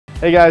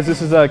Hey guys,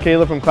 this is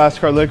Caleb from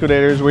Classic Car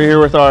Liquidators. We're here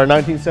with our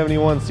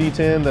 1971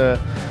 C10, the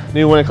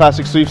new Win A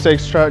Classic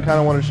Sweepstakes truck. Kind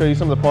of wanted to show you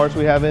some of the parts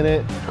we have in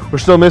it. We're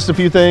still missing a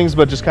few things,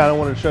 but just kind of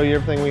wanted to show you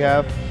everything we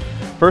have.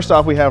 First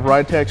off, we have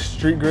RideTech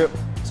Street Grip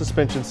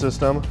suspension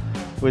system,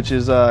 which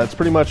is it's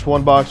pretty much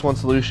one box, one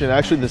solution.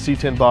 Actually, the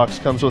C10 box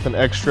comes with an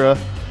extra.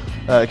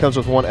 It comes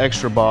with one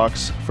extra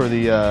box for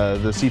the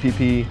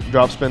CPP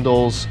drop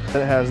spindles.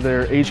 It has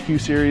their HQ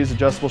series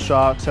adjustable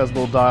shocks, has a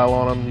little dial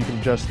on them. You can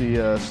adjust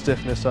the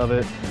stiffness of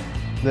it.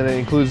 Then it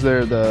includes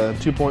the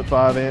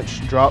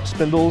 2.5-inch drop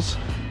spindles.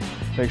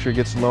 Make sure it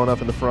gets low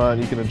enough in the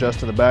front. You can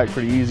adjust in the back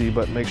pretty easy,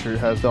 but make sure it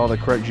has all the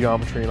correct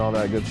geometry and all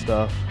that good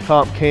stuff.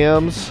 Comp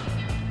cams,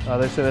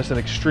 they sent us an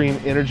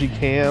Extreme Energy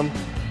cam.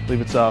 I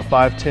believe it's a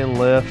 510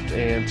 lift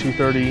and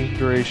 230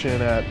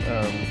 duration at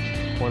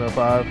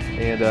 0.05.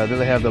 And then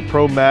they have the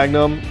Pro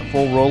Magnum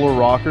full roller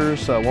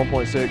rockers,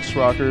 1.6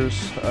 rockers.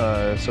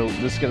 So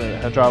this is going to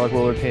have hydraulic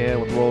roller can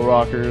with roller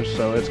rockers.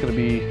 So it's going to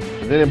be.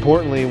 Then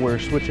importantly, we're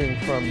switching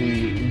from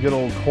the good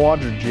old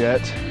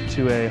Quadrajet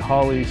to a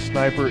Holley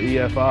Sniper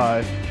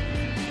EFI.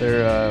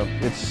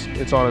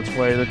 It's on its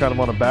way. They're kind of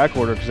on a back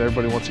order because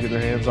everybody wants to get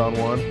their hands on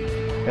one.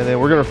 And then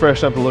we're going to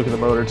freshen up the look of the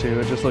motor too.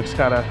 It just looks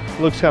kind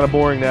of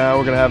boring now.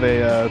 We're going to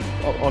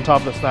have on top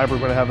of the Sniper, we're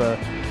going to have a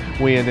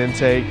Win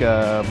intake,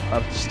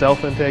 a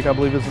stealth intake, I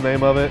believe is the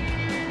name of it.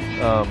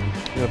 We're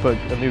going to put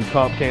a new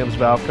comp cams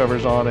valve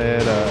covers on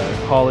it,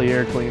 Holley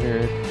air cleaner,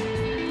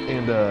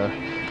 and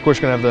of course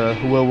we're going to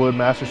have the Willwood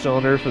master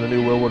cylinder for the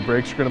new Willwood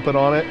brakes we're going to put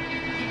on it.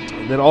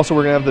 Then also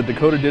we're going to have the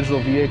Dakota Digital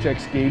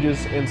VHX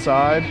gauges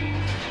inside.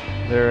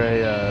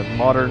 They're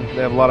modern.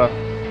 They have a lot of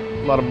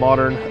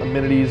modern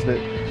amenities that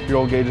your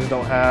old gauges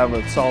don't have,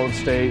 with solid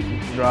state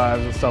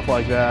drives and stuff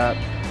like that.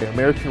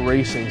 American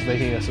Racing's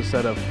making us a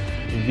set of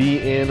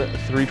VN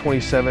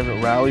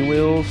 327 rally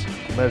wheels,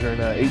 measuring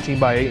 18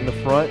 by 8 in the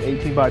front,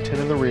 18 by 10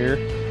 in the rear.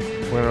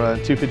 We're going to run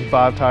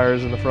 255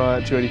 tires in the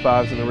front,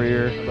 285s in the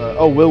rear.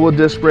 Willwood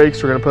disc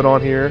brakes we're going to put on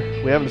here.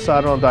 We haven't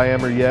decided on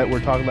diameter yet.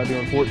 We're talking about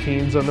doing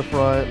 14s on the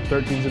front,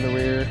 13s in the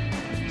rear,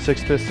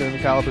 6 piston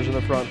calipers in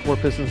the front, 4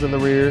 pistons in the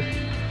rear.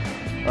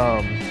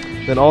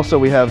 Then also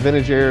we have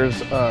Vintage Air's,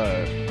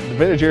 the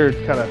Vintage Air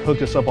kind of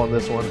hooked us up on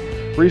this one.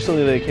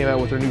 Recently they came out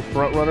with their new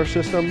front runner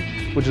system,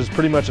 which is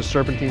pretty much a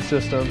serpentine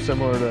system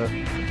similar to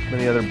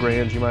many other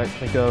brands you might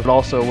think of. It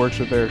also works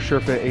with their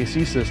SureFit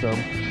AC system.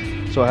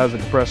 So it has a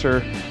compressor,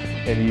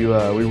 and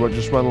we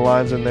just run the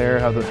lines in there,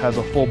 has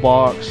a full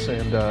box,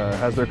 and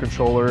has their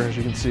controller, as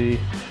you can see.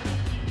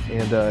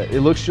 And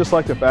it looks just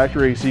like the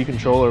factory AC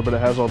controller, but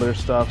it has all their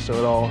stuff, so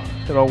it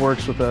all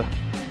works with the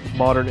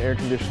modern air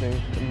conditioning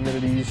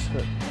amenities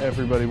that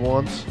everybody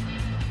wants.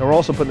 And we're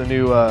also putting a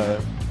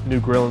new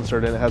grill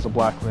insert in. It has a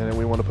black one in it.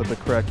 We want to put the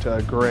correct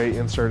gray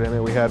insert in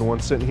it. We had one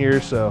sitting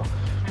here, so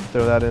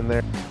throw that in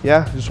there.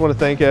 Yeah, just want to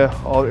thank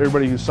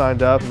everybody who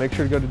signed up. Make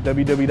sure to go to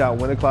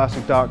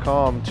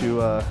www.winaclassic.com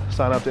to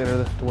sign up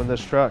to win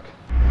this truck.